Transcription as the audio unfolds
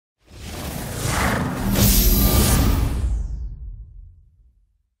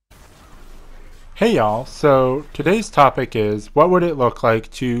Hey y'all, so today's topic is what would it look like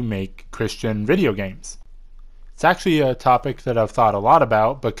to make Christian video games? It's actually a topic that I've thought a lot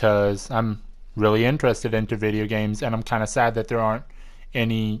about because I'm really interested into video games and I'm kind of sad that there aren't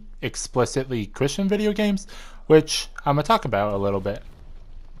any explicitly Christian video games, which I'm going to talk about a little bit.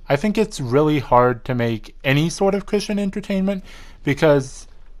 I think it's really hard to make any sort of Christian entertainment because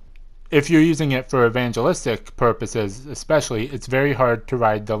if you're using it for evangelistic purposes, especially, it's very hard to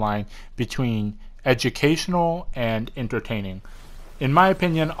ride the line between educational and entertaining. In my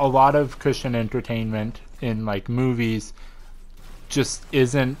opinion, a lot of Christian entertainment in like movies just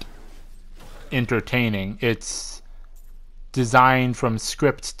isn't entertaining. It's designed from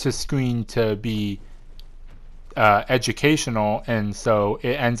script to screen to be educational, and so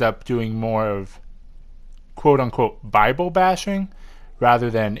it ends up doing more of quote unquote Bible bashing rather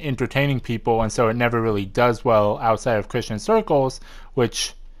than entertaining people, and so it never really does well outside of Christian circles,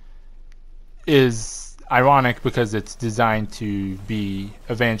 which is ironic because it's designed to be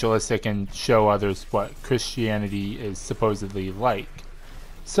evangelistic and show others what Christianity is supposedly like.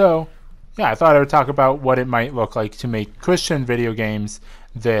 So, yeah, I thought I would talk about what it might look like to make Christian video games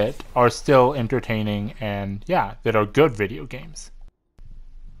that are still entertaining and, yeah, that are good video games.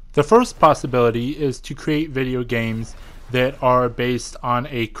 The first possibility is to create video games that are based on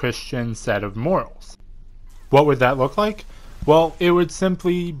a Christian set of morals. What would that look like? Well, it would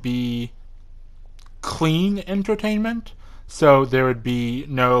simply be clean entertainment. So there would be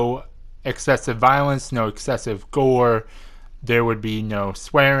no excessive violence, no excessive gore, there would be no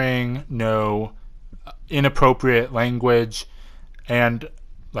swearing, no inappropriate language, and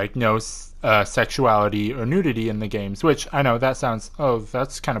like no sexuality or nudity in the games, which I know that sounds, oh,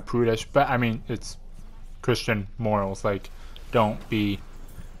 that's kind of prudish, but I mean, it's Christian morals. Like, don't be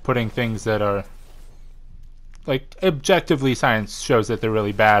putting things that are, like, objectively science shows that they're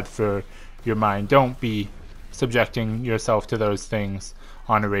really bad for your mind. Don't be subjecting yourself to those things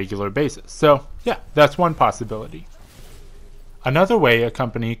on a regular basis. So, yeah, that's one possibility. Another way a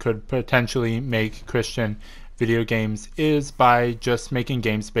company could potentially make Christian video games is by just making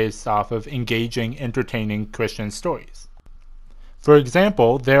games based off of engaging, entertaining Christian stories. For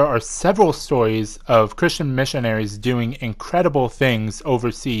example, there are several stories of Christian missionaries doing incredible things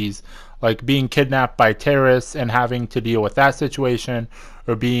overseas, like being kidnapped by terrorists and having to deal with that situation,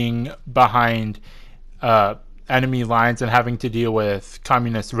 or being behind enemy lines and having to deal with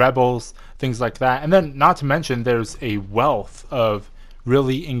communist rebels, things like that. And then, not to mention, there's a wealth of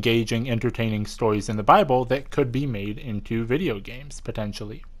really engaging, entertaining stories in the Bible that could be made into video games,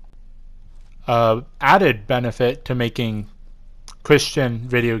 potentially. Added benefit to making Christian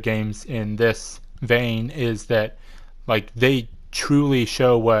video games in this vein is that, like, they truly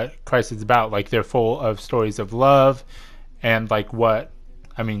show what Christ is about. Like, they're full of stories of love and, like,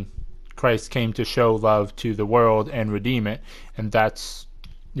 Christ came to show love to the world and redeem it, and that's,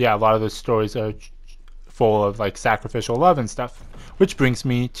 yeah, a lot of those stories are full of like sacrificial love and stuff, which brings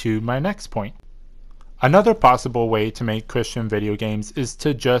me to my next point. Another possible way to make Christian video games is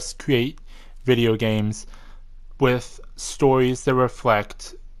to just create video games with stories that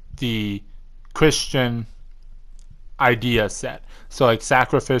reflect the Christian idea set. So like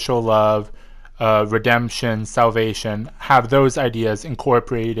sacrificial love, redemption, salvation, have those ideas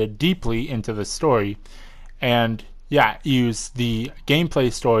incorporated deeply into the story, and yeah, use the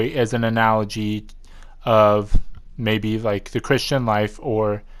gameplay story as an analogy of maybe like the Christian life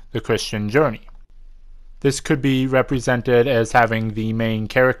or the Christian journey. This could be represented as having the main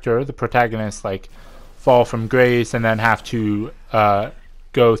character, the protagonist, like fall from grace and then have to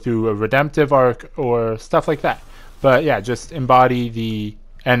go through a redemptive arc or stuff like that. But yeah, just embody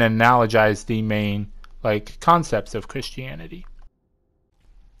and analogize the main like concepts of Christianity.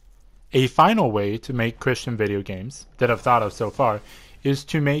 A final way to make Christian video games that I've thought of so far is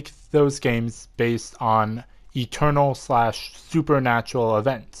to make those games based on eternal/supernatural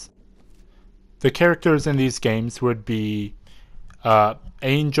events. The characters in these games would be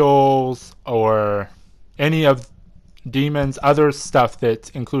angels or any of demons, other stuff that's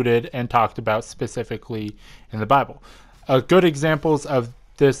included and talked about specifically in the Bible. Good examples of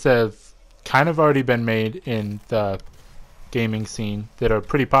this have kind of already been made in the gaming scene that are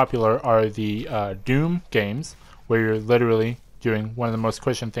pretty popular are the Doom games, where you're literally doing one of the most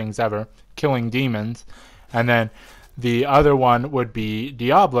Christian things ever, killing demons. And then the other one would be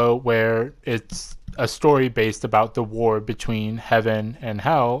Diablo, where it's a story based about the war between heaven and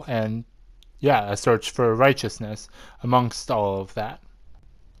hell, and yeah, a search for righteousness amongst all of that.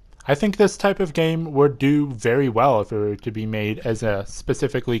 I think this type of game would do very well if it were to be made as a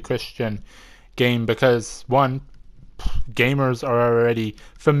specifically Christian game because, one, gamers are already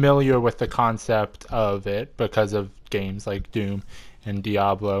familiar with the concept of it because of games like Doom and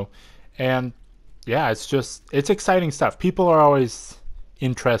Diablo. And yeah, it's exciting stuff. People are always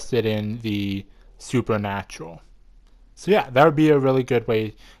interested in the supernatural. So yeah, that would be a really good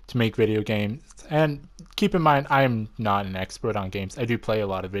way to make video games. And keep in mind, I'm not an expert on games. I do play a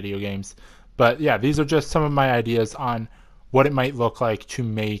lot of video games. But yeah, these are just some of my ideas on what it might look like to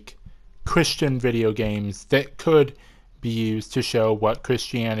make Christian video games that could be used to show what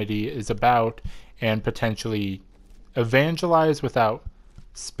Christianity is about and potentially evangelize without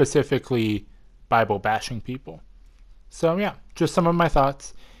specifically Bible bashing people. So yeah, just some of my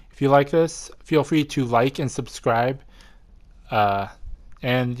thoughts. If you like this, feel free to like and subscribe.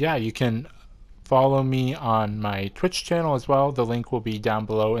 And yeah, you can follow me on my Twitch channel as well. The link will be down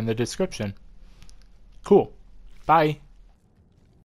below in the description. Cool. Bye.